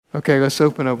Okay, let's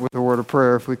open up with a word of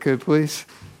prayer if we could, please.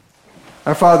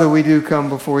 Our Father, we do come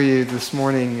before you this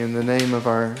morning in the name of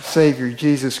our Savior,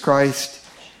 Jesus Christ,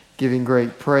 giving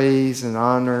great praise and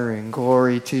honor and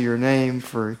glory to your name,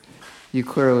 for you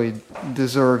clearly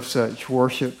deserve such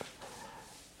worship.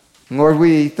 Lord,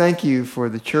 we thank you for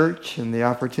the church and the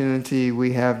opportunity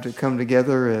we have to come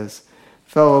together as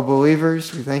fellow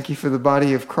believers. We thank you for the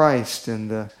body of Christ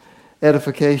and the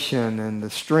edification and the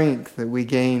strength that we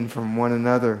gain from one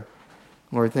another.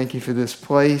 Lord, thank you for this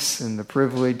place and the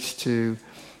privilege to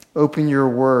open your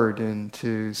word and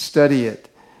to study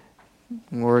it.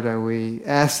 Lord, we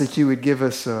ask that you would give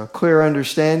us a clear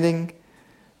understanding.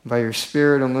 By your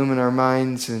Spirit, illumine our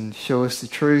minds and show us the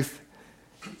truth.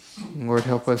 Lord,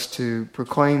 help us to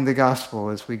proclaim the gospel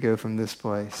as we go from this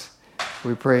place.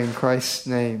 We pray in Christ's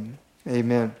name.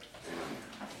 Amen.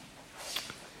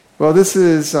 Well, this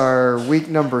is our week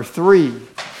number 3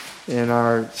 in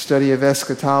our study of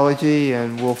eschatology,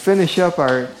 and we'll finish up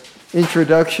our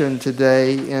introduction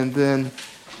today and then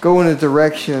go in a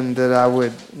direction that I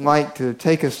would like to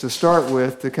take us to start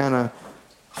with to kind of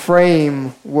frame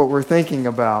what we're thinking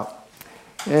about.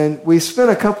 And we spent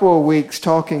a couple of weeks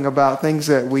talking about things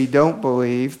that we don't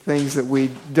believe, things that we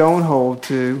don't hold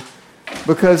to,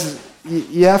 because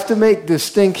you have to make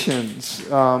distinctions.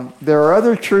 There are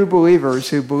other true believers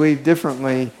who believe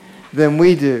differently than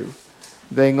we do.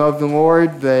 They love the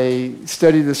Lord, they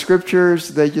study the Scriptures,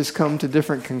 they just come to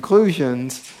different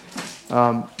conclusions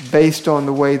based on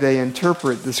the way they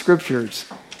interpret the Scriptures.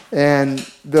 And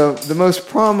the most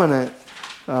prominent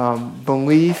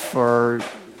belief or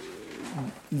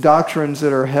doctrines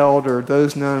that are held are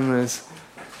those known as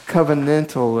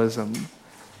covenantalism.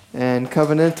 And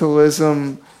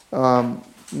covenantalism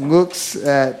looks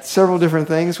at several different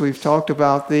things. We've talked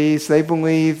about these. They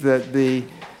believe that the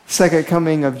second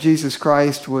coming of Jesus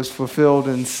Christ was fulfilled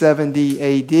in 70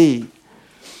 A.D.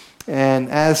 And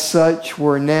as such,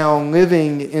 we're now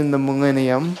living in the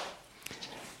millennium,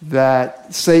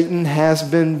 that Satan has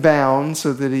been bound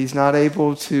so that he's not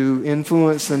able to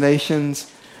influence the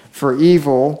nations for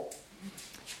evil.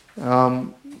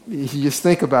 You just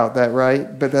think about that,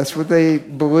 right? But that's what they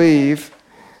believe.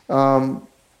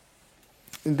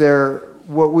 They're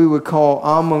what we would call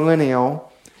amillennial,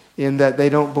 in that they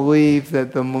don't believe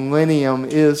that the millennium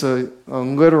is a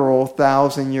literal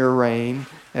 1,000-year reign,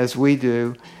 as we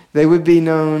do. They would be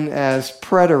known as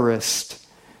preterist.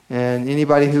 And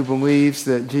anybody who believes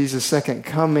that Jesus' second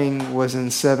coming was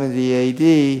in 70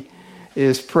 A.D.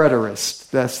 is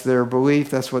preterist. That's their belief.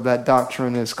 That's what that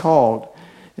doctrine is called.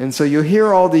 And so you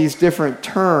hear all these different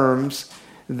terms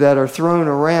that are thrown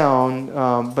around,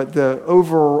 but the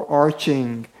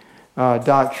overarching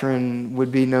doctrine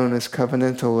would be known as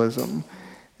covenantalism.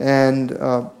 And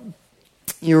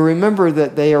you remember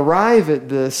that they arrive at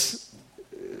this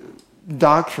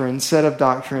doctrine, set of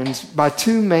doctrines, by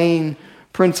two main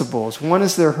principles. One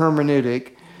is their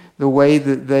hermeneutic, the way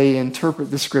that they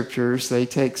interpret the Scriptures. They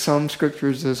take some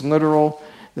Scriptures as literal,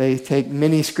 they take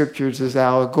many Scriptures as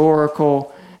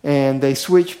allegorical, and they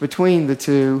switch between the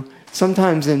two,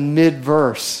 sometimes in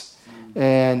mid-verse.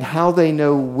 And how they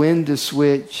know when to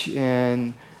switch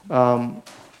and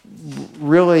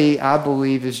really, I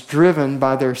believe, is driven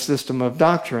by their system of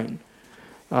doctrine.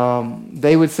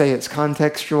 They would say it's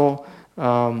contextual.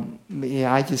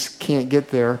 I just can't get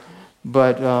there.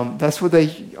 But that's what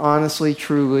they honestly,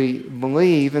 truly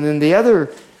believe. And then the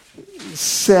other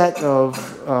set of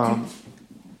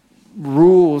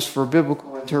rules for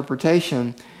biblical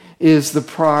interpretation is the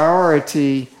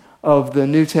priority of the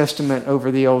New Testament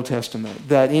over the Old Testament.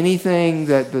 That anything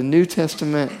that the New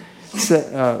Testament,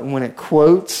 when it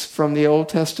quotes from the Old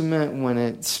Testament, when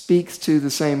it speaks to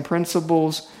the same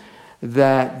principles,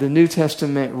 that the New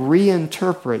Testament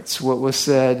reinterprets what was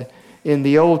said in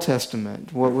the Old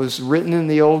Testament. What was written in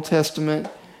the Old Testament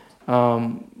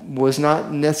was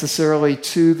not necessarily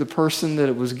to the person that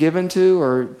it was given to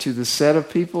or to the set of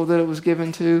people that it was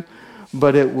given to,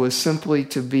 but it was simply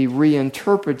to be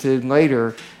reinterpreted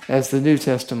later as the New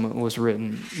Testament was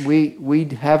written. We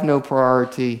have no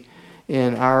priority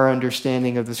in our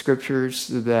understanding of the Scriptures,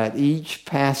 that each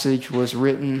passage was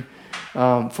written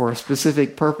for a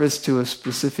specific purpose to a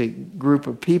specific group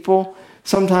of people.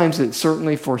 Sometimes it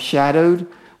certainly foreshadowed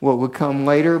what would come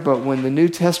later, but when the New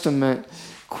Testament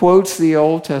quotes the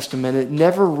Old Testament, it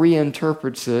never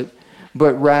reinterprets it,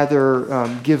 but rather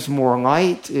gives more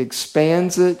light,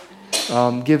 expands it,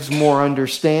 gives more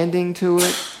understanding to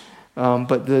it.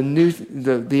 But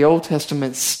the Old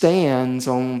Testament stands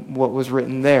on what was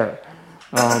written there,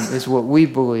 is what we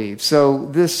believe. So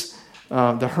this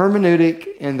the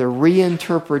hermeneutic and the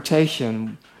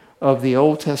reinterpretation of the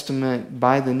Old Testament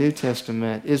by the New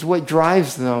Testament is what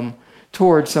drives them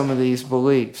towards some of these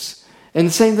beliefs. And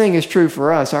the same thing is true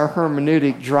for us. Our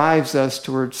hermeneutic drives us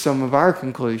towards some of our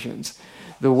conclusions.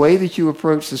 The way that you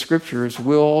approach the Scriptures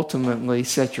will ultimately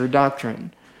set your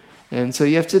doctrine. And so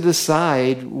you have to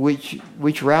decide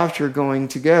which route you're going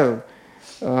to go.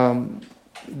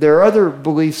 There are other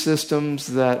belief systems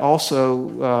that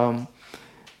also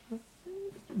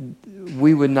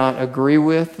we would not agree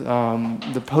with.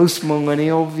 The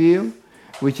postmillennial view,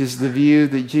 which is the view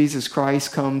that Jesus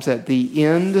Christ comes at the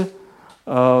end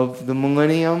of the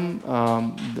millennium.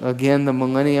 Again, the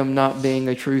millennium not being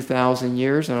a true 1,000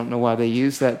 years. I don't know why they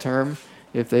use that term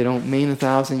if they don't mean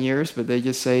 1,000 years, but they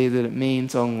just say that it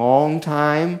means a long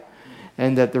time,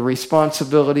 and that the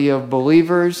responsibility of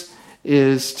believers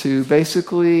is to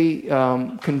basically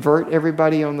convert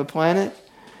everybody on the planet.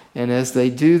 And as they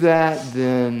do that,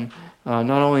 then not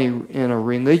only in a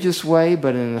religious way,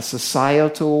 but in a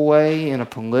societal way, in a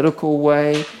political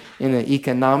way, in an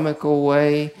economical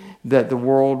way, that the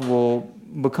world will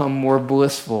become more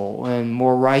blissful and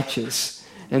more righteous,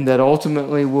 and that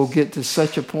ultimately we'll get to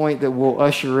such a point that we'll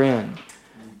usher in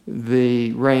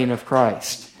the reign of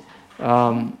Christ.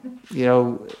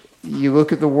 You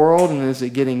look at the world, and is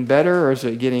it getting better or is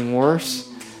it getting worse?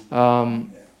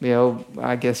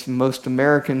 I guess most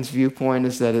Americans' viewpoint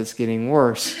is that it's getting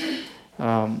worse.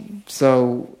 Or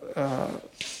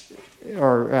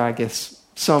I guess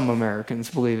some Americans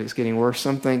believe it's getting worse.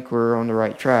 Some think we're on the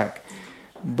right track.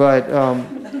 But,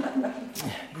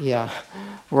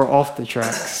 we're off the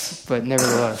tracks, but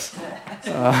nevertheless.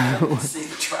 See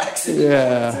the tracks.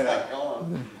 Yeah.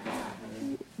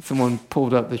 Someone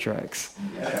pulled up the tracks.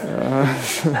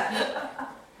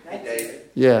 Hey, David.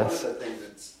 Yes. One of the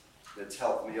things that's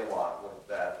helped me a lot with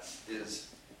that is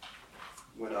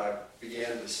when I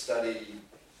began to study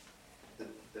the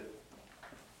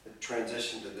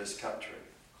transition to this country,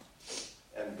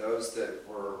 and those that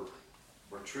were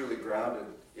truly grounded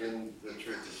in the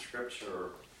truth of Scripture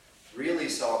really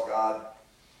saw God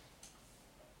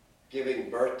giving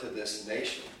birth to this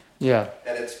nation at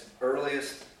its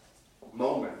earliest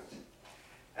moment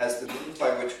as the means by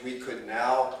which we could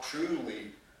now truly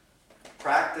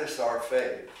practice our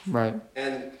faith. Right.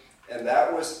 And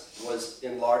that was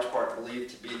in large part believed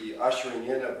to be the ushering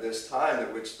in of this time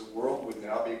in which the world would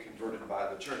now be converted by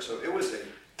the church. So it was a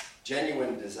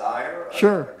genuine desire,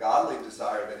 a godly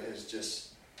desire that has just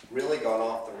really gone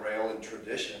off the rail in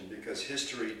tradition because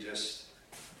history just...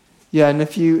 Yeah, and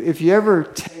if you ever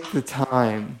take the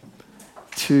time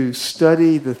to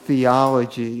study the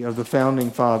theology of the Founding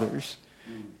Fathers,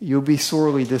 you'll be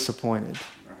sorely disappointed.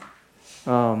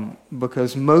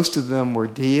 Because most of them were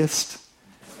deists,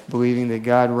 believing that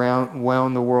God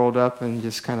wound the world up and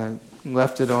just kind of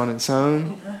left it on its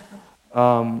own.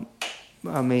 Some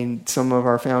of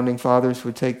our Founding Fathers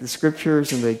would take the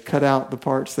Scriptures and they'd cut out the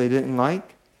parts they didn't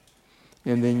like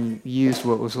and then used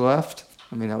what was left.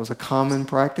 That was a common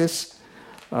practice.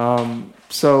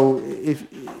 So if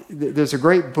there's a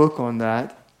great book on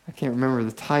that. I can't remember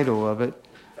the title of it.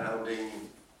 Founding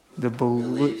the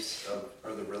beliefs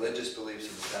or the religious beliefs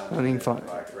of the Founding Fathers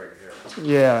by Greg Harris.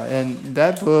 Yeah, and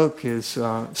that book is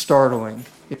startling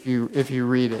if you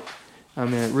read it.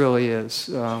 It really is.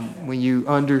 When you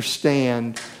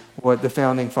understand what the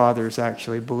Founding Fathers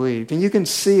actually believed. And you can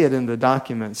see it in the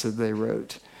documents that they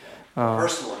wrote.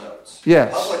 Personal notes.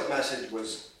 Yes. The public message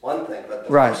was one thing, but the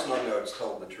personal notes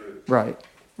told the truth. Right.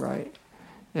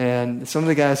 And some of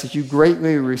the guys that you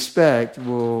greatly respect,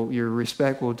 your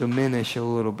respect will diminish a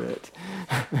little bit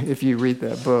if you read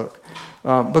that book.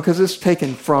 Because it's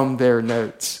taken from their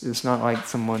notes. It's not like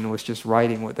someone was just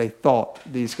writing what they thought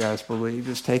these guys believed.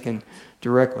 It's taken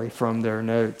directly from their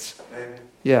notes. David?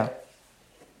 Yeah.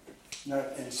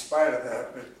 Not in spite of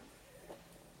that, but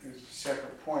there's a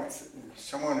separate point that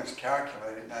someone has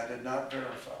calculated, and I did not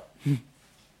verify.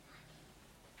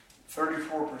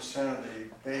 34% of the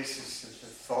basis of the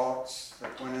thoughts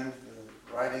that went into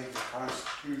the writing of the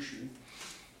Constitution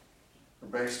were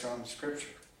based on Scripture.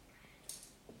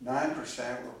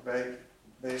 9% were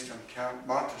based on Count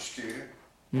Montesquieu,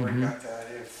 where he got the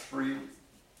idea of three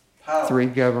powers. Three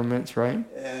governments, right?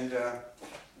 And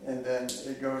then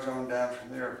it goes on down from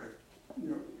there.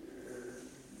 But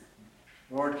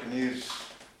the Lord can use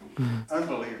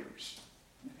unbelievers.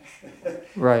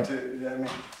 Right.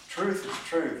 Truth is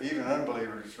truth. Even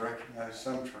unbelievers recognize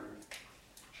some truth.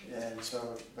 And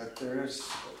so, but there is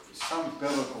some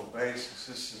biblical basis.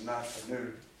 This is not the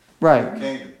new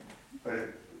kingdom,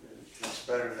 but it's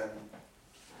better than...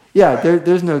 Yeah,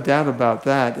 there's no doubt about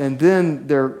that. And then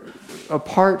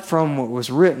apart from what was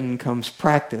written comes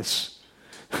practice,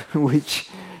 which,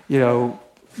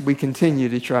 we continue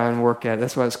to try and work at it.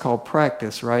 That's why it's called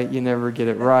practice, right? You never get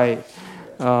it right.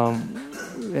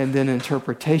 And then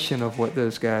interpretation of what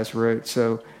those guys wrote.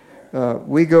 So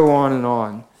we go on and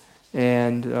on.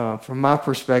 And from my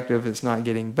perspective, it's not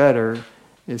getting better.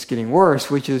 It's getting worse,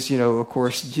 which is, of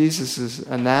course, Jesus'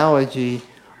 analogy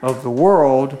of the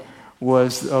world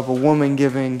was of a woman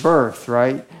giving birth,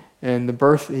 right? And the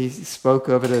birth, he spoke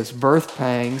of it as birth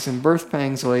pangs. And birth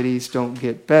pangs, ladies, don't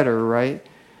get better, right?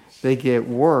 They get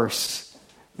worse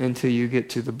until you get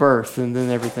to the birth, and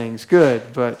then everything's good.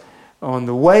 But on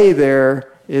the way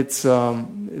there, it's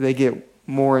they get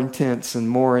more intense and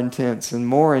more intense and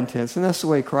more intense. And that's the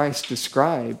way Christ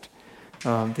described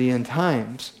the end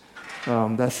times.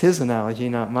 That's his analogy,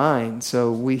 not mine.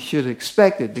 So we should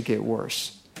expect it to get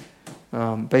worse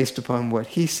based upon what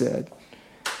he said.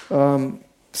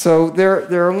 So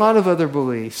there are a lot of other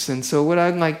beliefs. And so what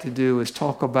I'd like to do is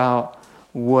talk about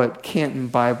what Canton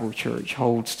Bible Church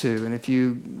holds to. And if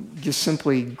you just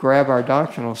simply grab our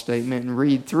doctrinal statement and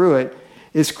read through it,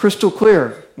 it's crystal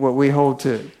clear what we hold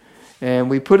to. And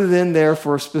we put it in there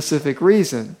for a specific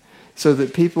reason, so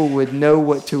that people would know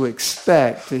what to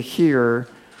expect to hear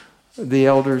the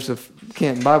elders of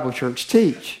Canton Bible Church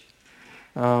teach.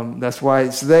 That's why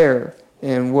it's there,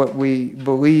 and what we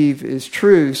believe is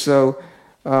true. So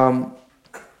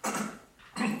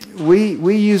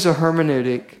we use a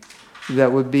hermeneutic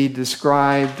that would be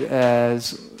described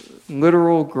as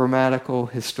literal, grammatical,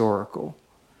 historical,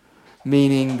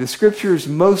 meaning the scriptures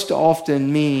most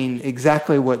often mean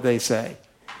exactly what they say.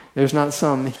 There's not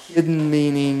some hidden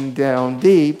meaning down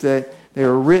deep, that they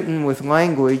are written with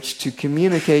language to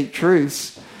communicate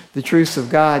truths, the truths of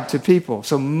God to people.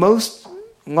 So a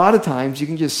lot of times you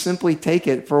can just simply take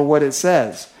it for what it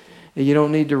says. You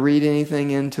don't need to read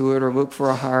anything into it or look for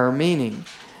a higher meaning.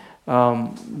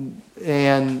 I've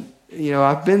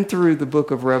been through the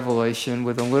book of Revelation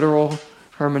with a literal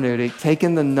hermeneutic,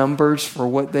 taking the numbers for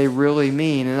what they really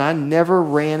mean, and I never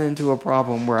ran into a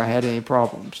problem where I had any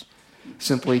problems.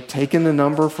 Simply taking the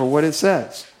number for what it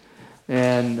says.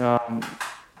 And,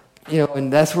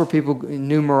 and that's where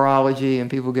numerology, and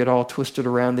people get all twisted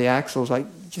around the axles, like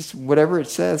just whatever it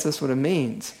says, that's what it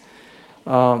means.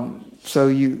 So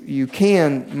you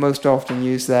can most often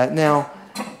use that. Now,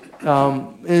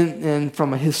 and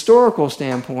from a historical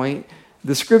standpoint,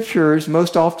 the scriptures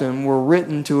most often were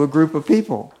written to a group of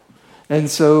people. And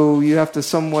so you have to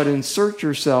somewhat insert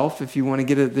yourself, if you want to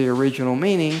get at the original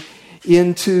meaning,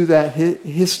 into that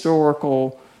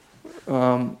historical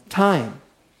time.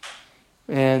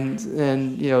 And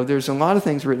there's a lot of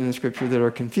things written in Scripture that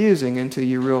are confusing until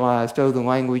you realize, the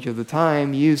language of the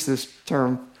time used this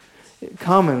term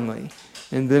commonly,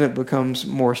 and then it becomes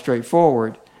more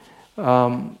straightforward.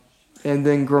 And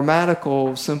then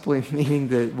grammatical, simply meaning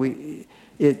that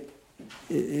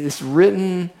it's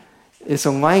written. It's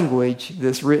a language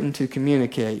that's written to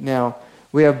communicate. Now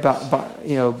we have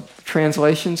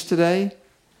translations today,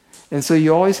 and so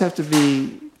you always have to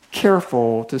be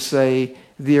careful to say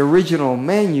the original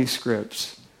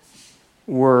manuscripts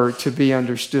were to be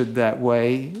understood that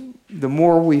way. The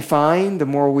more we find, the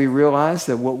more we realize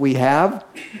that what we have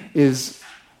is,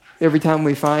 every time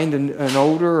we find an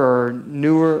older or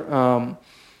newer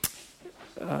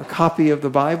copy of the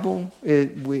Bible,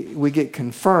 we get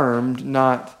confirmed,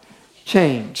 not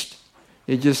changed.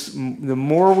 The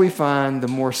more we find, the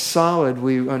more solid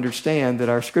we understand that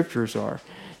our scriptures are.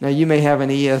 Now, you may have an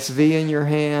ESV in your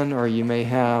hand, or you may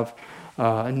have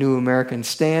a New American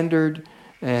Standard,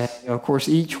 and of course,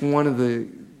 each one of the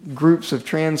groups of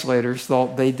translators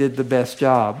thought they did the best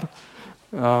job.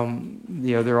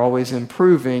 They're always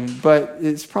improving, but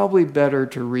it's probably better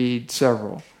to read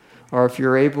several, or if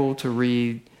you're able to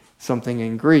read something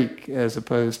in Greek as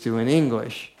opposed to in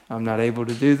English. I'm not able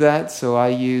to do that, so I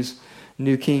use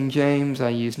New King James, I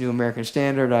use New American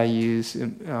Standard, I use the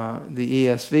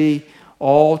ESV,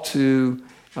 all to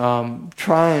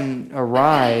try and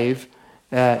arrive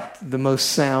at the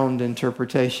most sound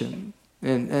interpretation.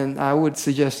 And I would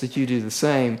suggest that you do the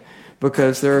same,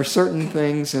 because there are certain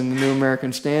things in the New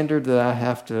American Standard that I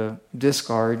have to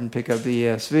discard and pick up the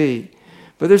ESV.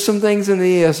 But there's some things in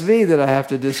the ESV that I have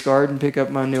to discard and pick up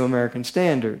my New American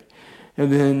Standard.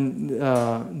 And then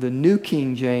the New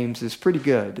King James is pretty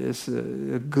good. It's a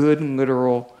good and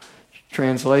literal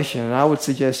translation. And I would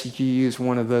suggest that you use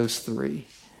one of those three.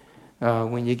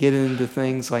 When you get into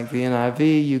things like the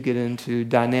NIV, you get into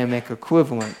dynamic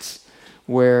equivalence,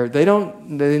 where they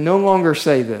no longer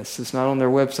say this. It's not on their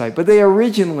website. But they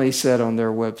originally said on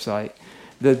their website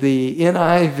that the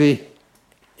NIV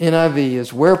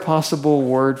is where possible,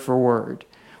 word for word.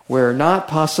 Where not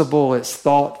possible, it's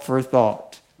thought for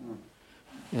thought.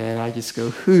 And I just go,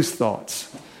 whose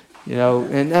thoughts? You know,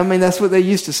 and I mean, that's what they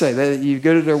used to say. You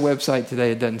go to their website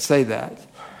today, it doesn't say that.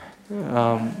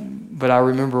 But I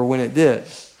remember when it did.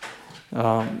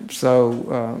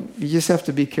 So you just have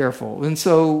to be careful. And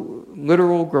so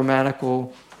literal,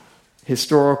 grammatical,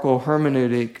 historical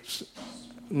hermeneutics,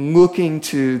 looking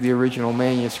to the original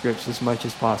manuscripts as much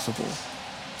as possible.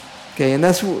 Okay, and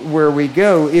that's where we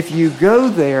go. If you go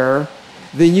there,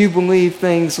 then you believe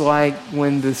things like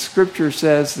when the scripture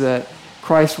says that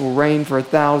Christ will reign for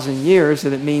 1,000 years,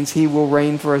 that it means he will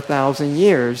reign for 1,000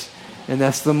 years, and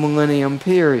that's the millennium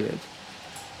period.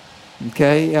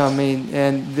 Okay, I mean,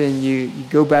 and then you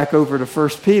go back over to 1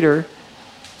 Peter,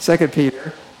 2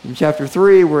 Peter, in chapter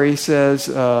 3, where he says,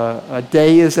 a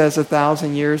day is as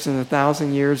 1,000 years, and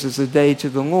 1,000 years is a day to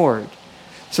the Lord.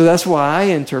 So that's why I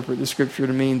interpret the scripture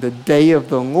to mean the day of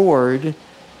the Lord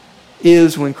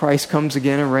is when Christ comes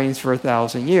again and reigns for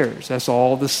 1,000 years. That's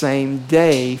all the same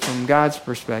day from God's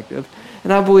perspective.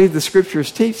 And I believe the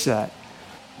scriptures teach that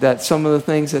some of the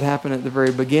things that happen at the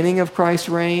very beginning of Christ's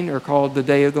reign are called the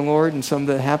day of the Lord, and some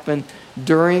that happen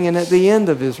during and at the end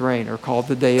of his reign are called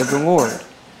the day of the Lord.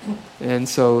 And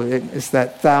so it's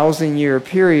that 1,000-year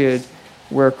period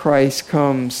where Christ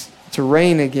comes to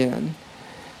reign again.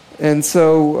 And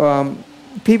so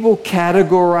people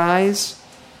categorize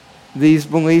these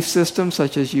belief systems,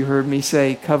 such as you heard me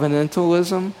say,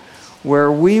 covenantalism,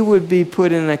 where we would be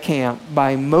put in a camp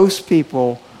by most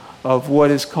people of what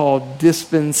is called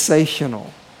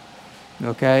dispensational.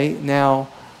 Okay? Now,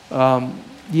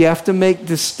 you have to make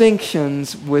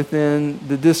distinctions within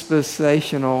the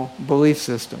dispensational belief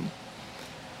system.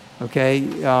 Okay?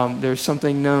 There's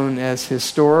something known as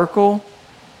historical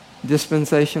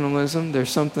dispensationalism.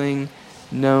 There's something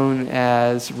known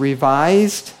as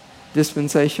revised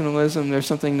dispensationalism. There's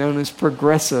something known as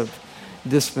progressive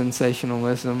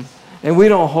dispensationalism. And we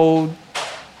don't hold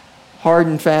hard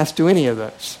and fast to any of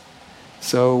those.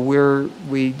 So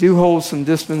we do hold some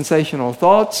dispensational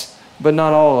thoughts, but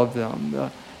not all of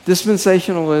them.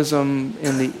 Dispensationalism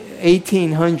in the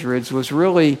 1800s was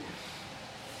really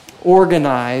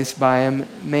organized by a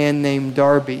man named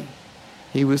Darby.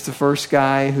 He was the first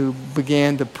guy who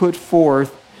began to put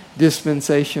forth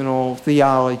dispensational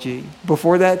theology.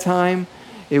 Before that time,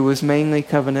 it was mainly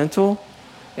covenantal,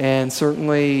 and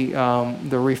certainly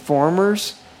the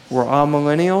reformers were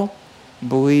amillennial,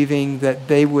 believing that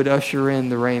they would usher in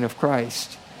the reign of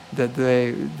Christ, that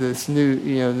the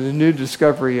new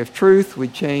discovery of truth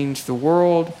would change the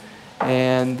world,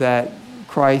 and that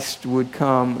Christ would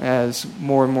come as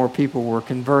more and more people were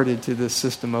converted to this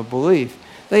system of belief.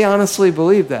 They honestly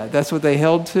believed that. That's what they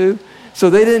held to. So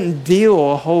they didn't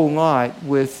deal a whole lot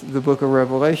with the book of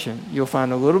Revelation. You'll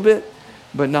find a little bit,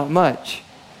 but not much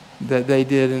that they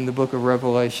did in the book of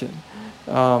Revelation.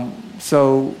 But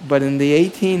in the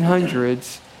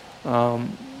 1800s,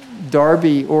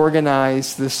 Darby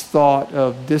organized this thought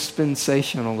of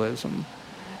dispensationalism.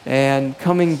 And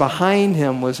coming behind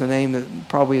him was a name that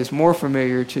probably is more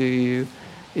familiar to you,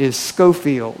 is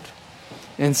Scofield.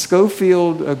 And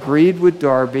Scofield agreed with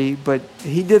Darby, but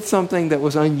he did something that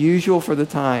was unusual for the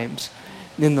times.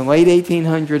 In the late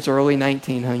 1800s, early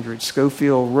 1900s,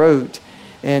 Scofield wrote,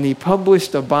 and he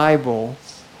published a Bible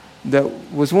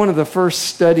that was one of the first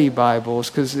study Bibles,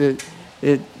 because it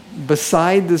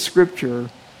beside the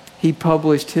Scripture, he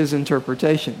published his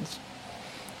interpretations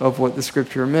of what the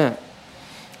Scripture meant.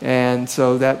 And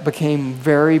so that became a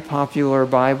very popular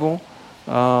Bible.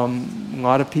 A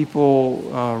lot of people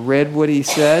read what he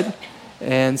said.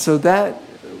 And so that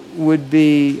would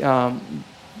be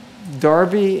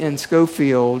Darby and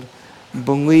Scofield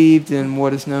believed in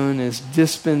what is known as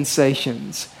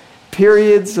dispensations,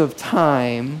 periods of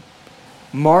time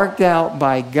marked out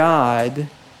by God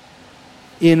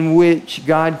in which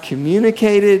God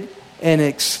communicated and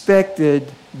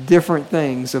expected different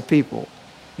things of people.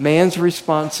 Man's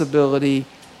responsibility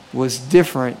was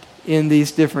different in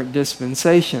these different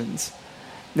dispensations.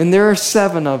 And there are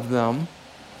 7 of them.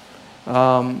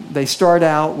 They start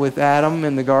out with Adam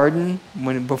in the garden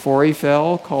before he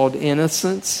fell, called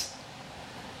innocence.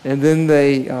 And then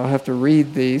I'll have to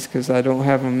read these because I don't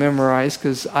have them memorized,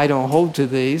 because I don't hold to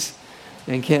these,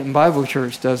 and Canton Bible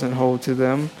Church doesn't hold to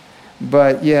them.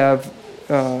 But you have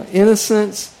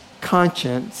innocence,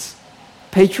 conscience,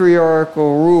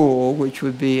 patriarchal rule, which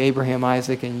would be Abraham,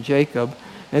 Isaac, and Jacob,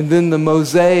 and then the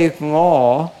Mosaic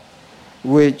law,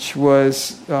 which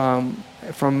was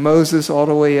from Moses all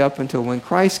the way up until when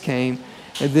Christ came.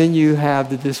 And then you have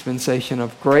the dispensation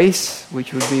of grace,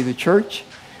 which would be the church.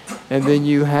 And then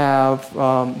you have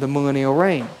the millennial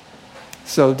reign.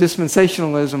 So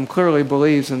dispensationalism clearly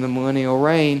believes in the millennial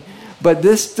reign, but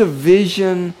this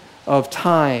division of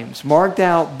times marked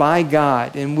out by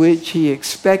God in which he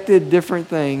expected different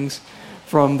things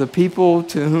from the people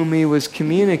to whom he was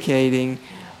communicating,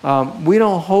 we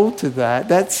don't hold to that.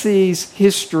 That sees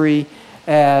history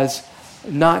as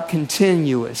not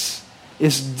continuous.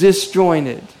 It's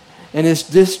disjointed. And it's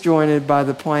disjointed by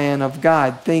the plan of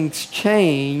God. Things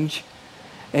change,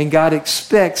 and God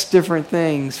expects different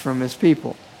things from his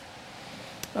people.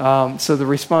 So the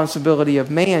responsibility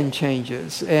of man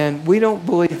changes. And we don't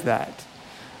believe that.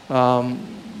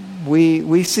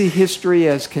 We see history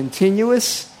as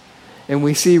continuous, and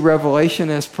we see Revelation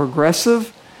as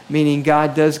progressive, meaning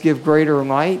God does give greater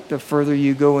light the further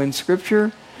you go in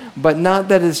Scripture, but not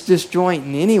that it's disjoint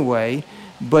in any way,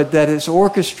 but that it's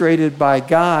orchestrated by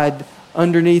God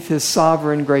underneath his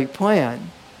sovereign great plan.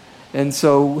 And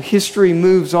so history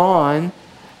moves on,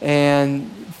 and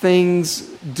things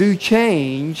do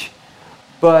change,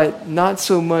 but not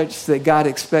so much that God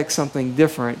expects something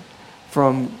different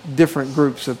from different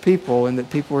groups of people, and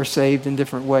that people are saved in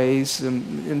different ways,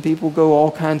 and people go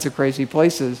all kinds of crazy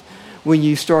places when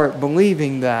you start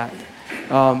believing that.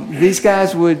 These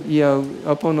guys would,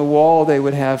 up on the wall, they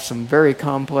would have some very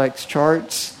complex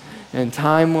charts and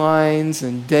timelines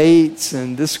and dates,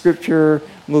 and this scripture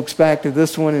looks back to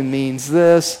this one and means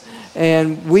this.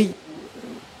 And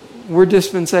we're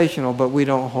dispensational, but we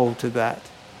don't hold to that.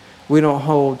 We don't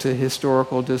hold to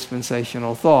historical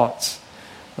dispensational thoughts.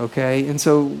 Okay? And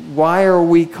so why are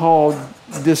we called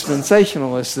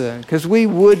dispensationalists then? Because we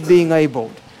would be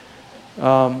labeled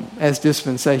as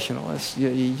dispensationalists.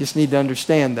 You just need to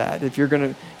understand that. If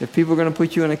people are going to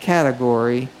put you in a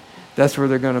category, that's where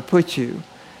they're going to put you.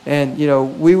 And,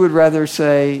 we would rather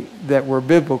say that we're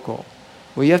biblical.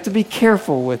 Well, you have to be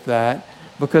careful with that,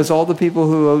 because all the people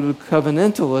who hold to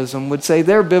covenantalism would say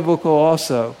they're biblical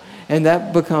also. And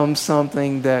that becomes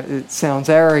something that it sounds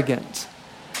arrogant.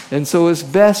 And so it's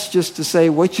best just to say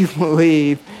what you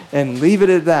believe and leave it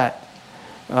at that.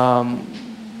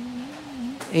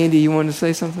 Andy, you wanted to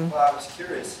say something? Well, I was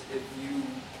curious if you,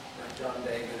 or John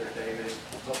David or David,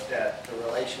 looked at the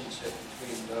relationship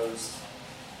between those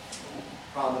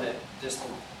prominent,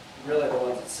 really the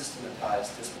ones that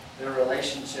systematized their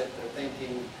relationship, their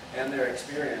thinking, and their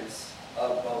experience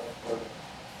of both the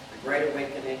Great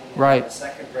Awakening and the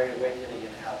Second Great Awakening,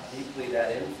 and how deeply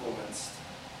that influenced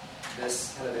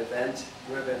this kind of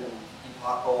event-driven,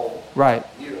 epochal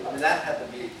view. I mean, that had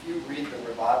to be, if you read the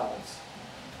revivals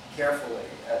carefully,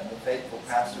 at the faithful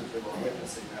pastors that were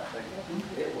witnessing that thing,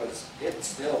 it's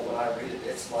still, when I read it,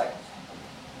 it's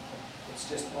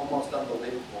just almost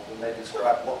unbelievable when they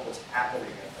describe what was happening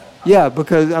at that time. Yeah,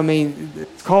 because,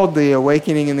 it's called the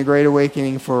Awakening and the Great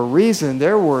Awakening for a reason.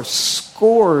 There were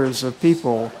scores of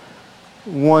people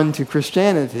won to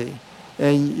Christianity.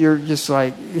 And you're just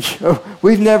like,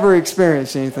 we've never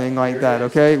experienced anything like that,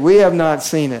 okay? We have not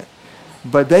seen it.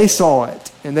 But they saw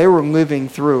it, and they were living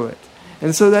through it.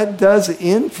 And so that does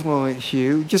influence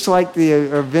you, just like the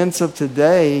events of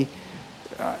today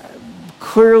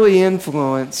clearly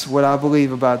influence what I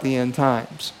believe about the end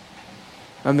times.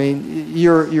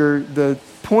 The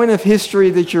point of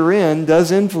history that you're in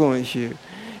does influence you.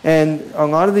 And a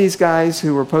lot of these guys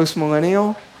who were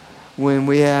post-millennial, when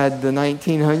we had the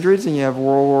 1900s and you have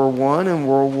World War I and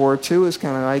World War II, it's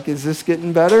kind of like, is this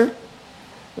getting better?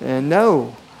 And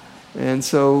no. And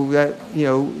so that,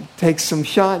 takes some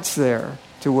shots there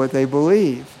to what they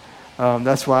believe.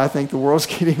 That's why I think the world's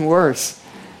getting worse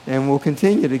and will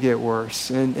continue to get worse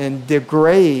and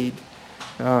degrade.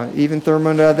 Even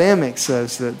thermodynamics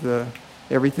says that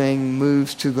everything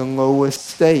moves to the lowest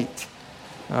state.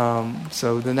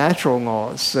 So the natural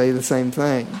laws say the same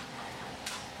thing.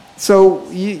 So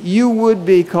you would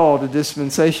be called a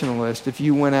dispensationalist if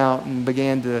you went out and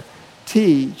began to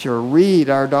teach or read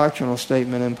our doctrinal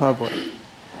statement in public.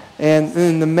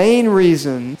 And the main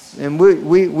reasons, and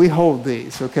we hold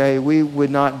these, okay, we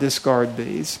would not discard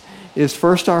these, is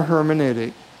first our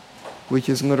hermeneutic, which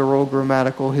is literal,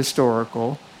 grammatical,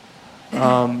 historical.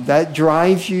 That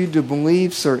drives you to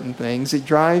believe certain things. It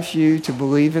drives you to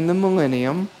believe in the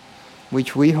millennium,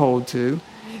 which we hold to.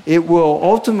 It will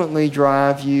ultimately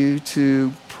drive you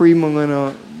to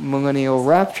premillennial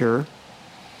rapture,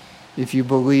 if you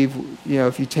believe,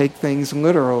 if you take things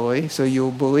literally. So you'll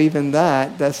believe in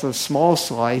that. That's a small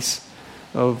slice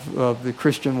of the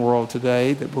Christian world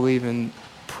today that believe in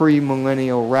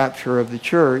premillennial rapture of the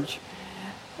church.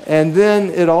 And then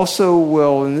it also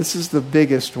will, and this is the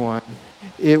biggest one,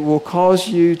 it will cause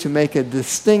you to make a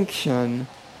distinction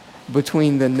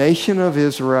between the nation of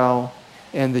Israel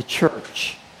and the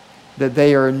church. That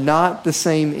they are not the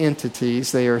same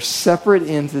entities. They are separate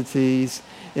entities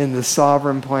in the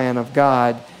sovereign plan of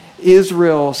God.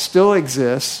 Israel still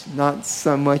exists, not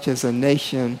so much as a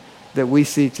nation that we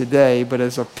see today, but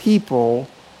as a people,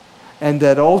 and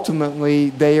that ultimately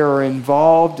they are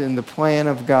involved in the plan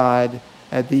of God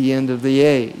at the end of the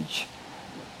age.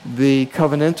 The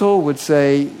covenantal would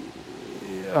say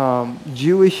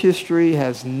Jewish history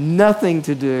has nothing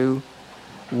to do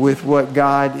with what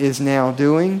God is now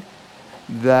doing,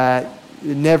 that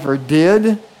it never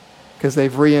did, because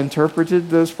they've reinterpreted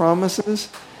those promises,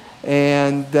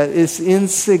 and that it's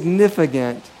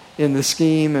insignificant in the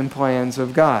scheme and plans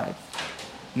of God.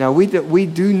 Now, we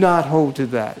do not hold to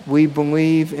that. We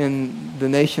believe in the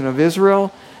nation of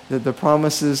Israel, that the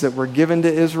promises that were given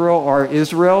to Israel are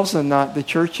Israel's and not the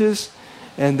church's,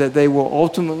 and that they will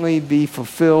ultimately be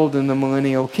fulfilled in the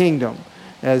millennial kingdom.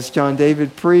 As John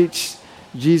David preached,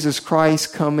 Jesus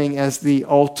Christ coming as the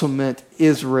ultimate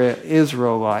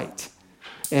Israelite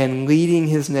and leading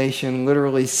his nation,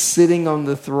 literally sitting on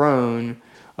the throne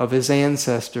of his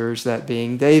ancestors, that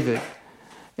being David.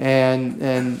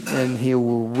 And he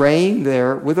will reign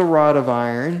there with a rod of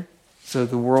iron, so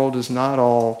the world is not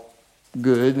all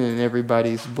good and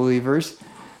everybody's believers,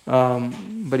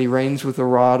 but he reigns with a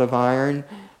rod of iron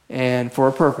and for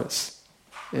a purpose,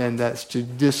 and that's to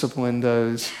discipline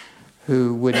those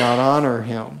who would not honor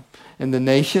him. And the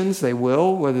nations, they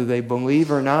will, whether they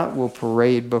believe or not, will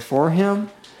parade before him,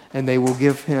 and they will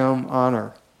give him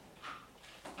honor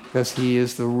because he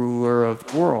is the ruler of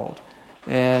the world.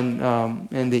 And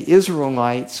the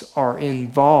Israelites are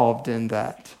involved in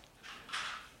that.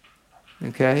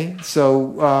 Okay?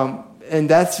 So, and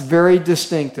that's very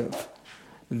distinctive.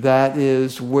 That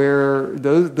is where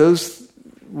those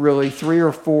really 3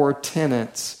 or 4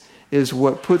 tenets is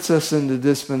what puts us in the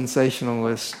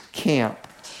dispensationalist camp.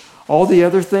 All the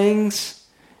other things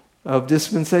of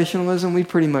dispensationalism, we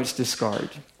pretty much discard.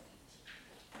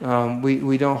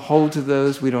 We don't hold to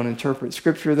those. We don't interpret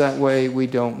Scripture that way. We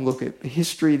don't look at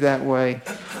history that way.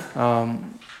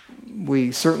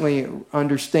 We certainly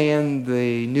understand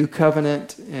the new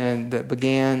covenant and that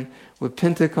began with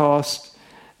Pentecost,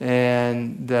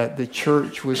 and that the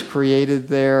church was created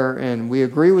there, and we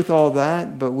agree with all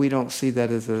that, but we don't see that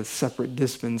as a separate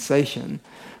dispensation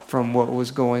from what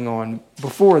was going on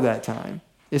before that time.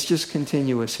 It's just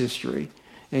continuous history,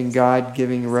 and God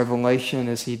giving revelation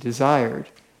as he desired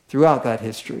throughout that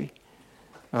history,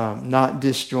 not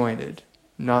disjointed,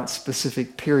 not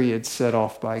specific periods set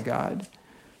off by God.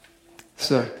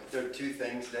 So there are 2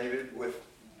 things, David, with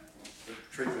the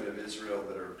treatment of Israel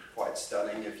that are quite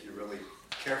stunning if you really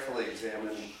carefully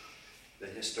examine the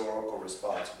historical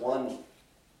response. One,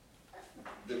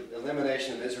 the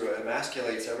elimination of Israel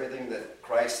emasculates everything that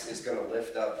Christ is going to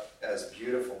lift up as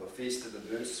beautiful. The Feast of the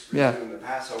Booths resumed, the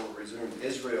Passover resumed,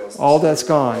 Israel's all that's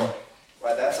gone.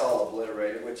 Right, that's all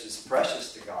obliterated, which is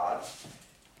precious to God.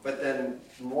 But then,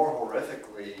 more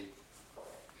horrifically,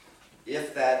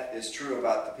 if that is true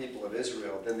about the people of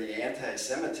Israel, then the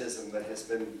anti-Semitism that has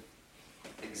been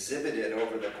exhibited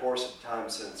over the course of time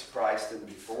since Christ and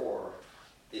before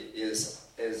is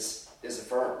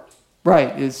affirmed.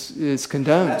 Right, is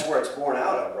condoned. And that's where it's born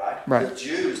out of, right? Right. The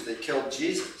Jews that killed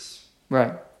Jesus.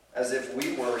 Right. As if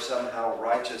we were somehow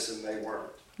righteous and they weren't.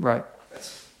 Right.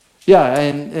 Yeah,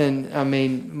 and I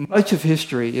mean, much of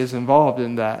history is involved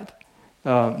in that.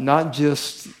 Not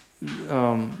just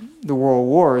the world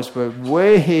wars, but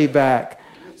way back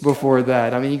before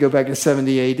that. I mean, you go back to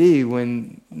 70 A.D.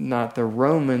 when not the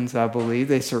Romans, I believe,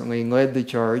 they certainly led the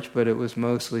charge, but it was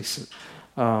mostly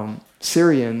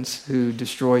Syrians who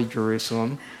destroyed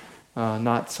Jerusalem,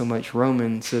 not so much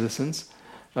Roman citizens.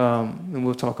 And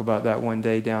we'll talk about that one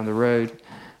day down the road.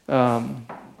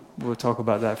 We'll talk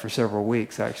about that for several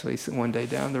weeks, actually, one day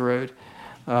down the road.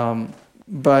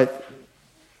 But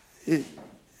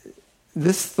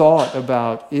this thought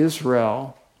about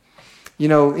Israel, you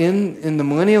know, in the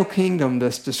millennial kingdom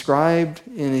that's described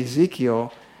in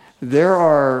Ezekiel, there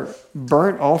are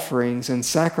burnt offerings and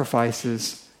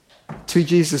sacrifices to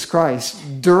Jesus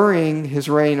Christ during his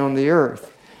reign on the earth.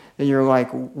 And you're like,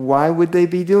 why would they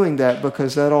be doing that?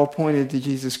 Because that all pointed to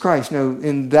Jesus Christ. No,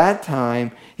 in that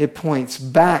time, it points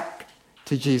back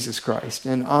to Jesus Christ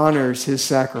and honors his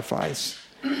sacrifice.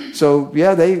 So,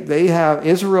 yeah,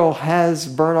 Israel has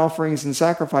burnt offerings and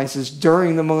sacrifices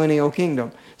during the millennial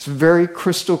kingdom. It's very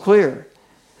crystal clear.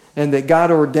 And that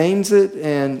God ordains it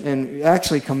and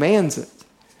actually commands it.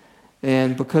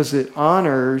 And because it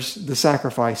honors the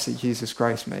sacrifice that Jesus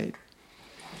Christ made.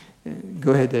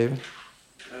 Go ahead, David.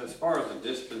 As far as the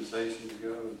dispensations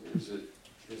go, is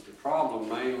the problem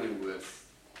mainly with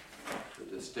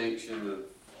the distinction of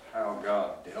how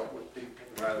God dealt with people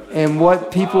rather than and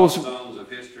what people's milestones of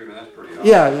history? I mean, that's pretty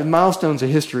Yeah, milestones of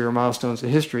history are milestones of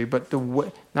history, but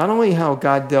not only how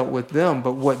God dealt with them,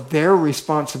 but what their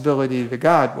responsibility to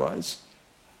God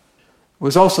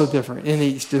was also different in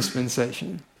each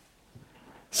dispensation.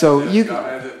 So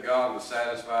God was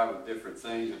satisfied with different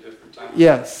things at different times.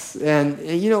 Yes, and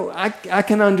I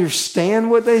can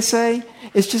understand what they say.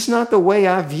 It's just not the way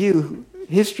I view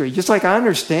history. Just like I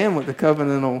understand what the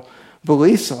covenantal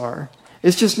beliefs are,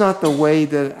 it's just not the way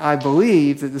that I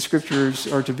believe that the scriptures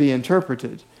are to be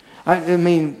interpreted. I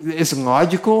mean, it's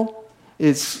logical.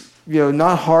 It's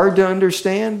not hard to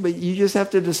understand, but you just have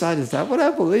to decide: is that what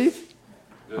I believe?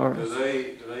 Do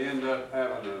they end up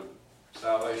having a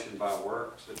salvation by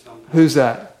works at some point? Who's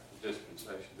that? The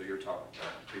dispensation that you're talking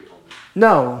about, people.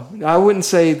 No, I wouldn't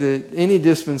say that any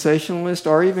dispensationalist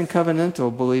or even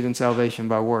covenantal believe in salvation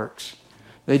by works.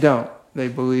 They don't. They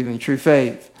believe in true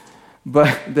faith.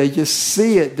 But they just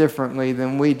see it differently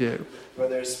than we do. Well,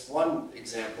 there's one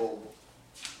example,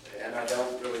 and I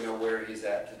don't really know where he's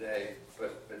at today,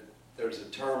 but there's a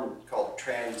term called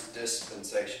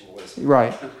transdispensationalism.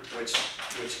 Right.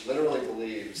 Which literally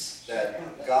believes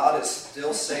that God is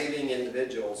still saving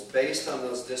individuals based on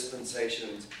those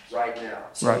dispensations right now.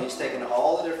 So He's taken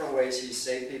all the different ways He's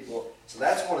saved people. So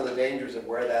that's one of the dangers of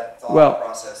where that thought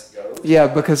process goes. Yeah,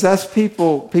 because that's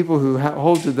people who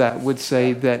hold to that would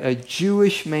say that a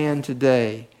Jewish man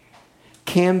today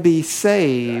can be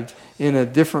saved in a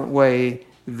different way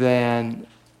than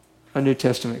a New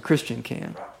Testament Christian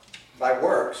can. By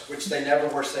works, which they never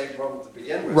were saved from to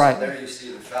begin with. Right. So there you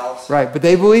see the fallacy. Right, but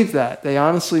they believe that. They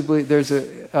honestly believe. There's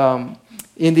a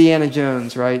Indiana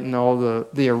Jones, right, and all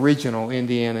the original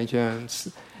Indiana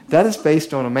Jones. That is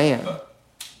based on a man,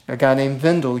 a guy named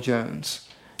Vendel Jones,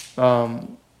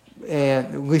 and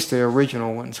at least the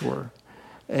original ones were.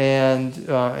 And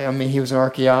he was an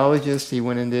archaeologist. He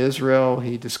went into Israel.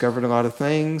 He discovered a lot of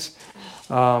things.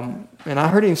 And I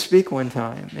heard him speak one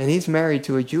time, and he's married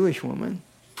to a Jewish woman.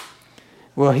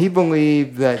 Well, he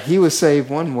believed that he was saved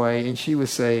one way and she was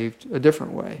saved a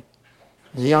different way.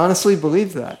 He honestly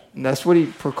believed that. And that's what he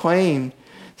proclaimed.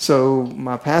 So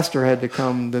my pastor had to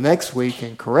come the next week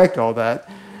and correct all that.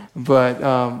 But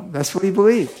that's what he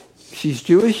believed. She's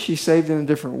Jewish, she's saved in a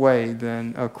different way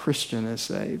than a Christian is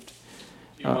saved.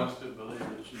 He wants to believe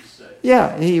that she's saved.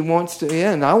 Yeah, he wants to,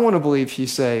 and I want to believe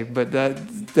she's saved, but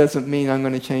that doesn't mean I'm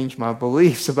going to change my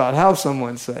beliefs about how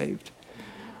someone's saved.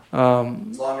 As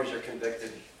long as you're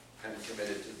convicted and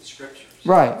committed to the scriptures.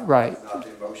 Right. Not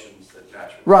the emotions that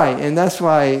naturally. Right, and that's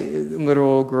why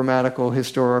literal, grammatical,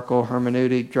 historical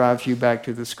hermeneutic drives you back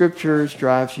to the scriptures,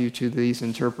 drives you to these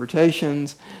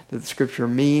interpretations, that the scripture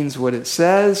means what it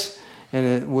says, and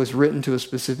it was written to a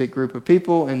specific group of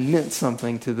people and meant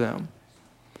something to them.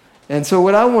 And so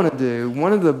what I want to do,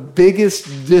 one of the biggest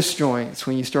disjoints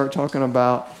when you start talking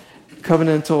about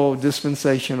covenantal,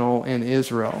 dispensational, and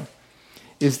Israel,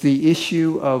 is the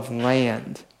issue of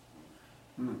land.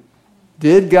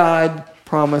 Did God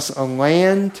promise a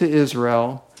land to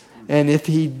Israel? And if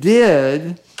He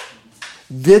did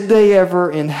they ever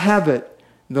inhabit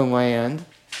the land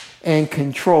and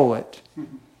control it?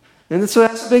 And so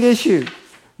that's a big issue,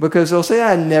 because they'll say,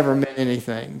 I never meant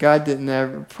anything. God didn't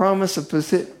ever promise a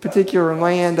particular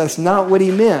land. That's not what He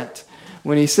meant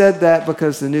when He said that,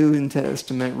 because the New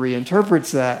Testament reinterprets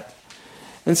that.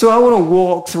 And so I want to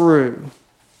walk through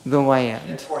the land.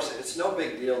 And of course, it's no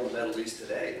big deal in the Middle East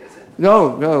today, is it?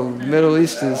 No, Middle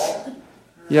East is...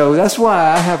 that's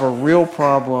why I have a real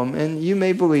problem, and you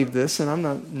may believe this, and I'm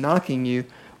not knocking you,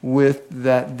 with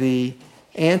that the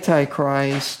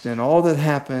Antichrist and all that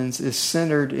happens is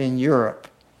centered in Europe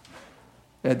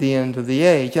at the end of the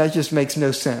age. That just makes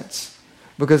no sense,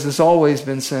 because it's always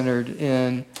been centered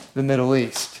in the Middle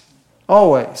East.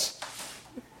 Always.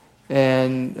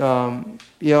 And...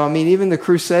 even the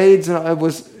Crusades,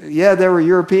 there were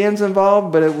Europeans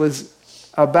involved, but it was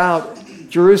about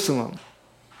Jerusalem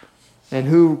and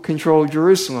who controlled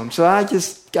Jerusalem. So I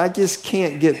just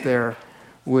can't get there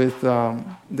with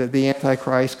that the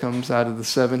Antichrist comes out of the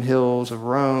 7 hills of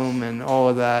Rome and all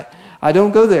of that. I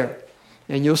don't go there.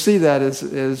 And you'll see that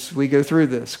as we go through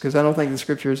this, because I don't think the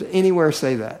scriptures anywhere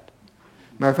say that.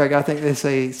 Matter of fact, I think they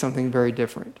say something very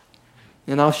different.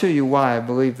 And I'll show you why I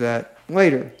believe that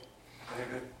later.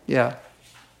 Yeah.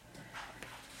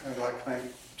 I'd like to make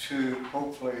 2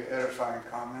 hopefully edifying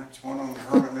comments. One on the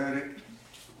hermeneutic.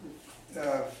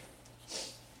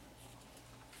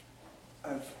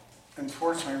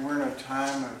 Unfortunately, we're in a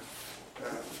time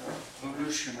of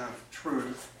pollution of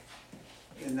truth,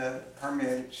 and that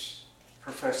permeates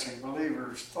professing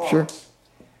believers' thoughts. Sure.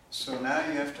 So now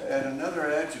you have to add another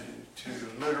adjective to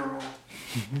literal,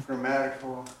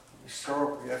 grammatical,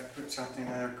 historical, you have to put something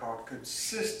in there called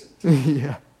consistent.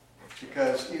 Yeah.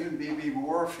 Because even B.B.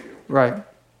 Warfield. Right.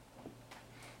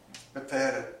 But they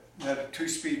had a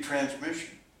 2-speed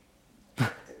transmission.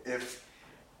 If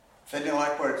they didn't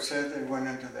like what it said, they went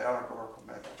into the allegorical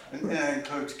method. And that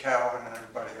includes Calvin and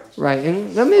everybody else. Right,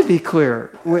 and let me be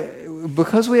clear.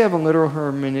 Because we have a literal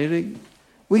hermeneutic,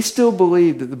 we still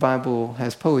believe that the Bible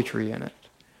has poetry in it.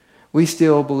 We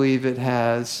still believe it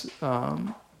has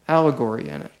allegory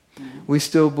in it. Mm-hmm. We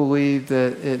still believe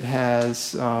that it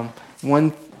has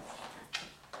one...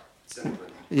 Symbolism.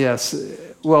 Yes,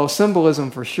 well,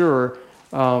 symbolism for sure,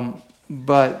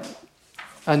 but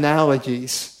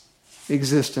analogies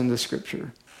exist in the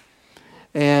Scripture.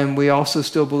 And we also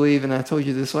still believe, and I told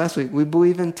you this last week, we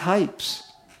believe in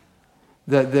types.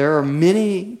 That there are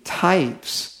many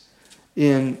types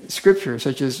in Scripture,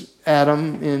 such as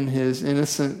Adam in his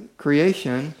innocent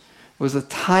creation was a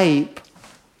type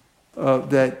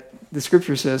that the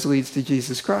Scripture says leads to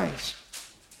Jesus Christ.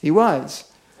 He was.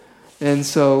 And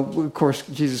so, of course,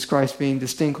 Jesus Christ being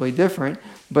distinctly different,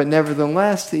 but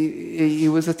nevertheless, he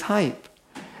was a type.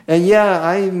 And yeah,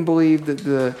 I even believe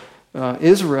that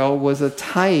Israel was a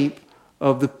type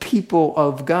of the people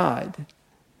of God.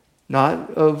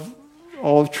 Not of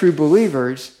all true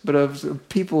believers, but of the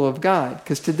people of God.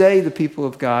 Because today the people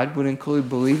of God would include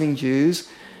believing Jews,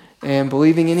 and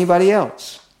believing anybody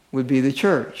else would be the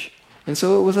church. And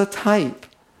so it was a type.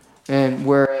 And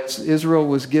whereas Israel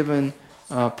was given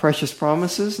precious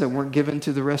promises that weren't given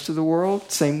to the rest of the world,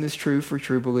 same is true for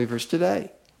true believers today.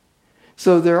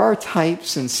 So there are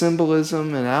types and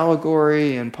symbolism and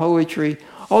allegory and poetry.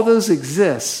 All those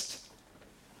exist.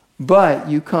 But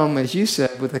you come, as you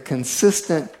said, with a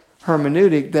consistent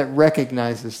hermeneutic that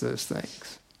recognizes those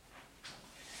things.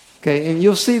 Okay, and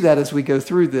you'll see that as we go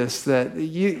through this, that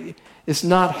it's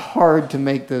not hard to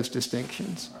make those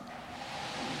distinctions.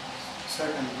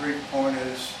 Second Greek point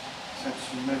is, since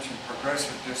you mentioned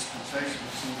progressive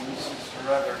dispensationalism, this is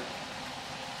rather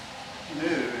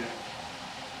new,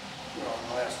 well, in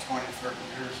the last 20, 30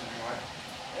 years anyway.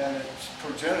 And its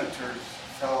progenitors, a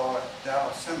fellow at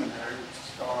Dallas Seminary, which has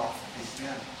gone off the deep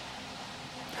end,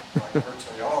 like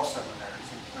virtually all seminaries,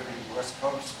 including West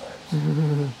Coast sites.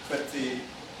 But the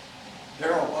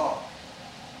Darrell Locke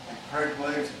and Craig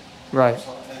Blazing, right,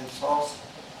 and Salsa,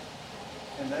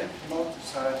 and they promote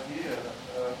this idea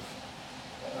of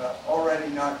already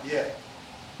not yet.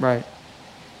 Right.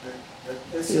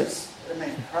 That this is, I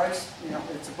mean, Christ,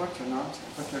 it's a bunch of nonsense,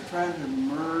 but they're trying to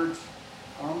merge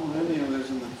amillennialism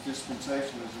and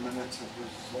dispensationalism, and it's a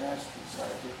disastrous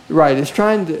idea. Right, it's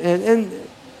trying to, and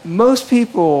most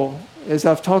people, as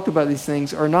I've talked about these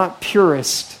things, are not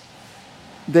purist.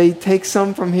 They take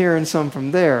some from here and some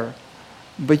from there,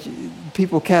 but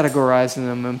people categorize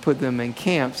them and put them in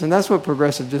camps, and that's what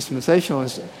progressive dispensationalism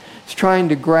is. It's trying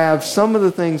to grab some of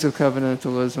the things of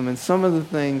covenantalism and some of the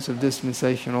things of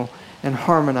dispensational and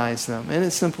harmonize them, and it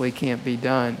simply can't be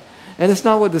done. And it's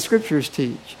not what the Scriptures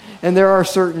teach. And there are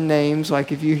certain names,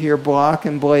 like if you hear Block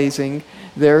and Blazing,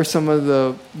 they're some of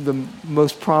the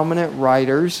most prominent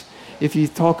writers. If you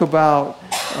talk about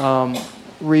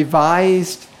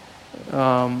revised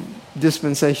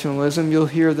dispensationalism, you'll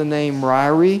hear the name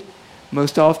Ryrie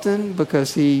most often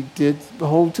because he did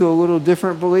hold to a little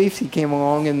different beliefs. He came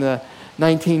along in the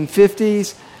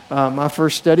 1950s. My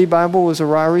first study Bible was a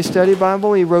Ryrie study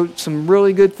Bible. He wrote some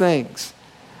really good things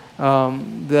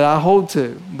that I hold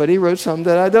to, but he wrote some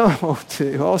that I don't hold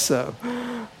to also.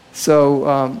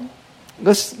 So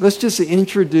let's just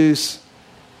introduce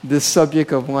this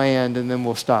subject of land, and then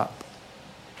we'll stop.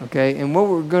 Okay, and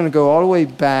we're going to go all the way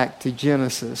back to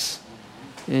Genesis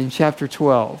in chapter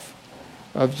 12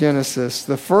 of Genesis,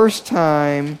 the first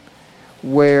time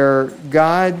where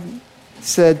God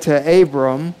said to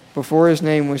Abram, before his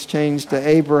name was changed to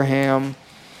Abraham,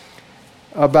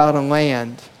 about a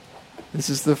land. This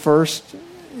is the first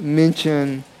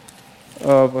mention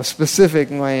of a specific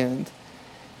land.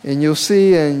 And you'll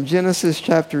see in Genesis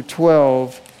chapter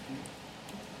 12,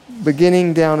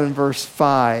 beginning down in verse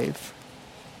 5,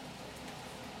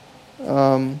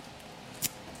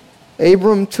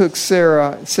 Abram took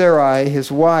Sarai,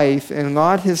 his wife, and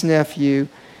Lot, his nephew,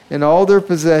 and all their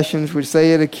possessions which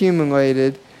they had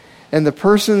accumulated, and the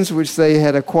persons which they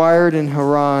had acquired in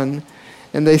Haran,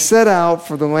 and they set out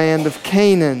for the land of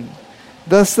Canaan.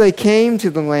 Thus they came to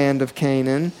the land of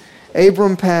Canaan.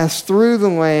 Abram passed through the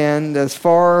land as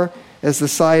far as the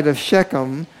site of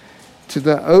Shechem, to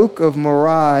the oak of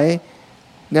Moreh.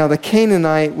 Now the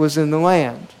Canaanite was in the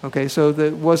land. Okay, so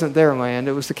it wasn't their land,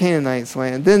 it was the Canaanites'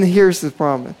 land. Then here's the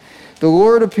promise. The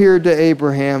Lord appeared to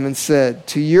Abraham and said,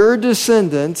 "To your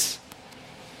descendants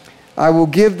I will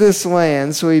give this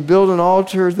land. So he built an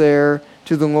altar there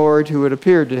to the Lord who had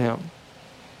appeared to him.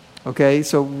 Okay,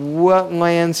 so what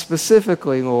land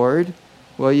specifically, Lord?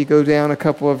 Well, you go down a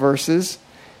couple of verses,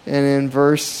 and in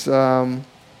verse, I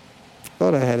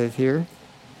thought I had it here.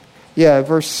 Yeah,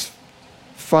 verse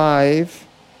 5.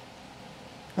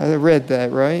 I read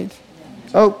that, right?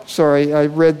 Oh, sorry, I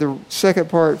read the second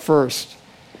part first.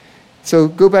 So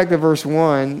go back to verse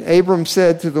 1. Abram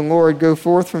said to the Lord, go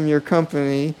forth from your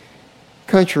country,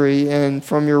 and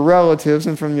from your relatives,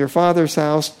 and from your father's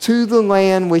house, to the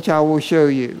land which I will show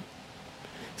you.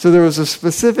 So there was a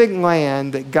specific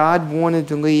land that God wanted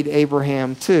to lead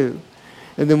Abraham to.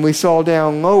 And then we saw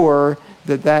down lower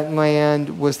that that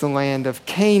land was the land of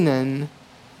Canaan,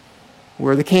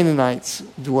 where the Canaanites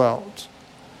dwelt.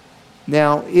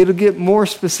 Now, it'll get more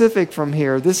specific from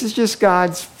here. This is just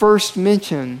God's first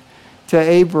mention to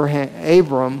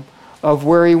Abram of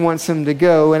where he wants him to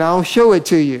go, and I'll show it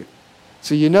to you.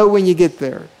 So you know when you get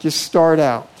there. Just start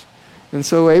out. And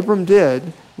so Abram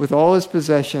did with all his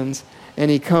possessions, and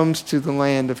he comes to the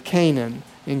land of Canaan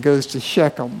and goes to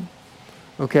Shechem.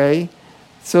 Okay?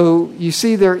 So you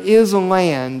see there is a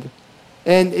land.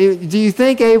 And do you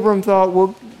think Abram thought,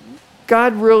 well,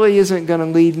 God really isn't going to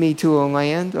lead me to a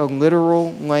land, a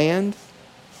literal land?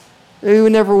 He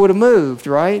never would have moved,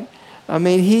 right? I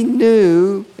mean, he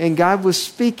knew, and God was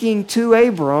speaking to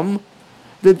Abram,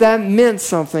 that meant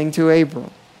something to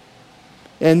Abram.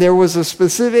 And there was a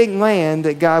specific land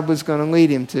that God was going to lead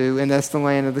him to, and that's the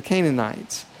land of the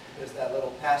Canaanites. There's that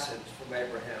little passage from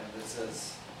Abraham that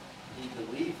says he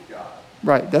believed God.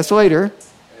 Right, that's later. And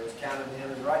it was counted to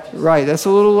him as righteousness. Right, that's a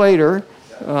little later.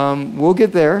 We'll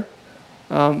get there.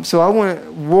 So I want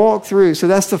to walk through. So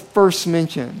that's the first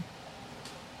mention.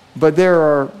 But there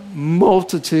are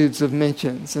multitudes of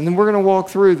mentions. And then we're going to walk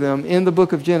through them in the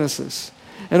book of Genesis.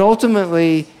 And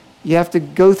ultimately, you have to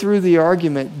go through the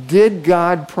argument. Did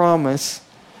God promise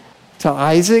to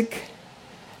Isaac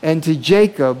and to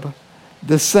Jacob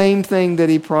the same thing that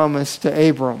he promised to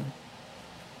Abram?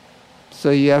 So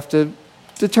you have to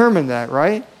determine that,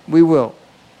 right? We will.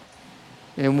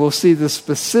 And we'll see the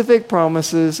specific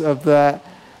promises of that,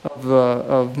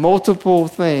 of multiple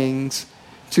things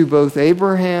to both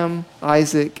Abraham,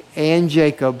 Isaac, and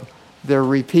Jacob. They're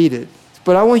repeated.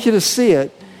 But I want you to see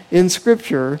it in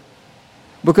Scripture,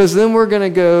 because then we're going to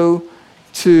go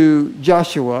to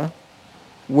Joshua,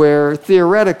 where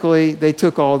theoretically they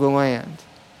took all the land.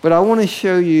 But I want to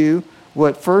show you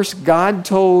what first God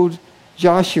told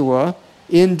Joshua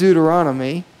in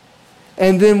Deuteronomy,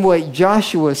 and then what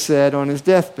Joshua said on his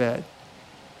deathbed.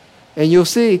 And you'll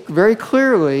see very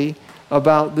clearly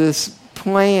about this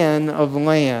plan of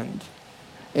land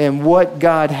and what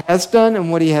God has done and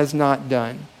what he has not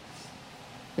done.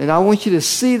 And I want you to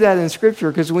see that in Scripture,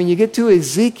 because when you get to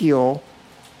Ezekiel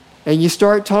and you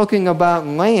start talking about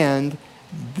land,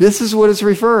 this is what it's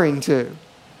referring to.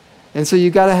 And so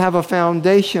you've got to have a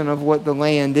foundation of what the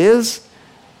land is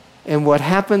and what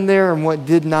happened there and what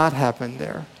did not happen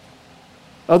there.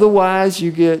 Otherwise, you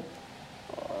get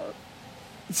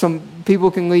some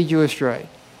people can lead you astray.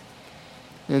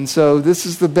 And so this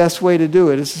is the best way to do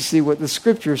it, is to see what the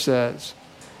Scripture says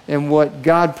and what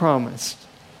God promised.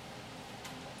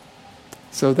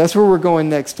 So that's where we're going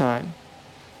next time.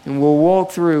 And we'll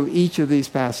walk through each of these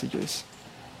passages.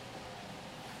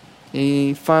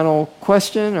 Any final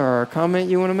question or comment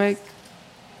you want to make?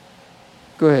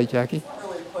 Go ahead, Jackie. It's not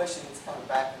really a question, it's kind of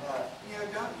backing up.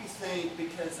 Don't you think,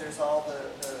 because there's all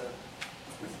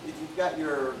if you've got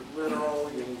your literal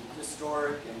and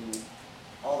historic and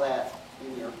all that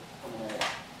in your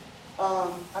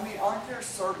aren't there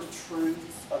certain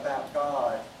truths about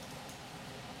God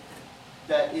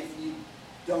that if you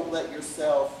don't let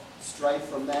yourself stray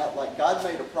from that, like God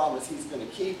made a promise, he's going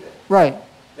to keep it. Right.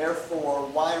 Therefore,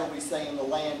 why are we saying the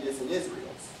land isn't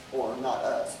Israel's? Or not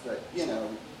us, but,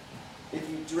 if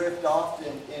you drift off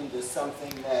into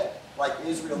something that, like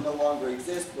Israel no longer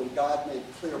exists when God made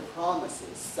clear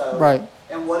promises. So, right.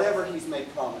 And whatever he's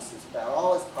made promises about,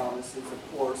 all his promises,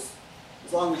 of course,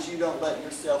 as long as you don't let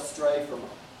yourself stray from them.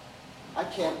 I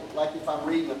can't, like if I'm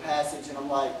reading a passage and I'm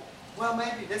like, well,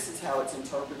 maybe this is how it's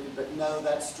interpreted, but no,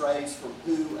 that strays from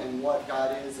who and what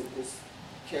God is and his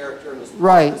character and his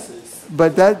promises. Right.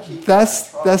 But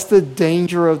that's the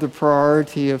danger of the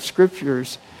priority of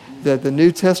Scriptures, that the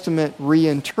New Testament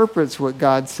reinterprets what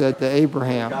God said to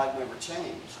Abraham. God never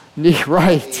changed.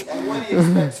 Right. And what he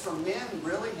expects from men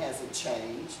really hasn't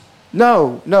changed.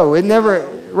 No, it never.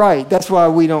 Right. That's why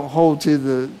we don't hold to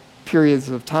the periods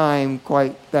of time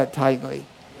quite that tightly.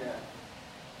 Yeah.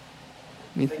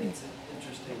 I think it's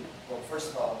interesting. Well,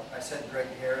 first of all, I said Greg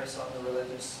Harris on the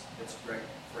religious. It's Greg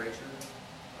Frazier.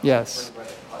 Yes. For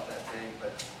anybody that caught that thing,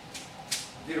 but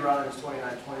Deuteronomy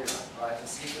 29:29, right? The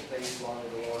secret things belong to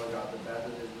the Lord God. The that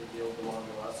is revealed belong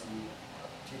to us, and you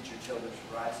teach your children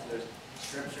to rise. So there's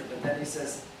scripture, but then he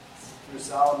says through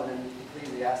Solomon in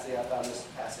Ecclesiastes, I found this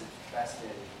passage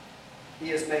fascinating. He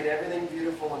has made everything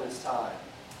beautiful in his time.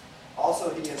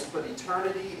 Also, he has put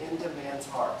eternity into man's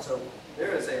heart. So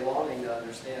there is a longing to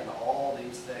understand all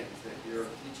these things that you're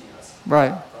teaching us.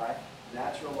 Right. Right?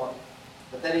 Natural longing.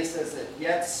 But then he says that,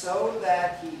 yet so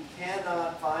that he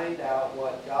cannot find out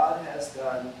what God has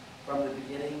done from the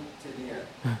beginning to the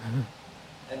end.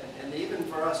 And even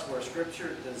for us, where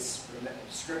Scripture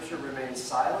remains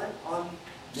silent on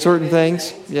certain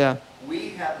things, yeah, we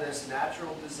have this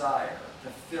natural desire to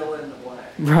fill in the blank.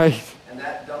 Right. And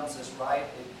that dumps us right.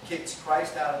 It kicks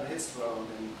Christ out of his throne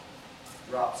and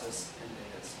drops us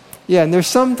into his. Yeah, and there's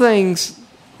some things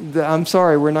that, I'm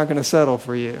sorry, we're not going to settle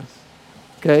for you.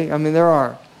 Okay? I mean, there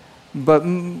are. But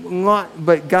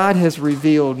God has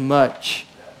revealed much.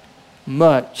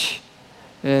 Much.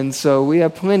 And so we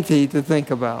have plenty to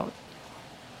think about.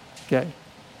 Okay.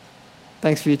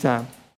 Thanks for your time.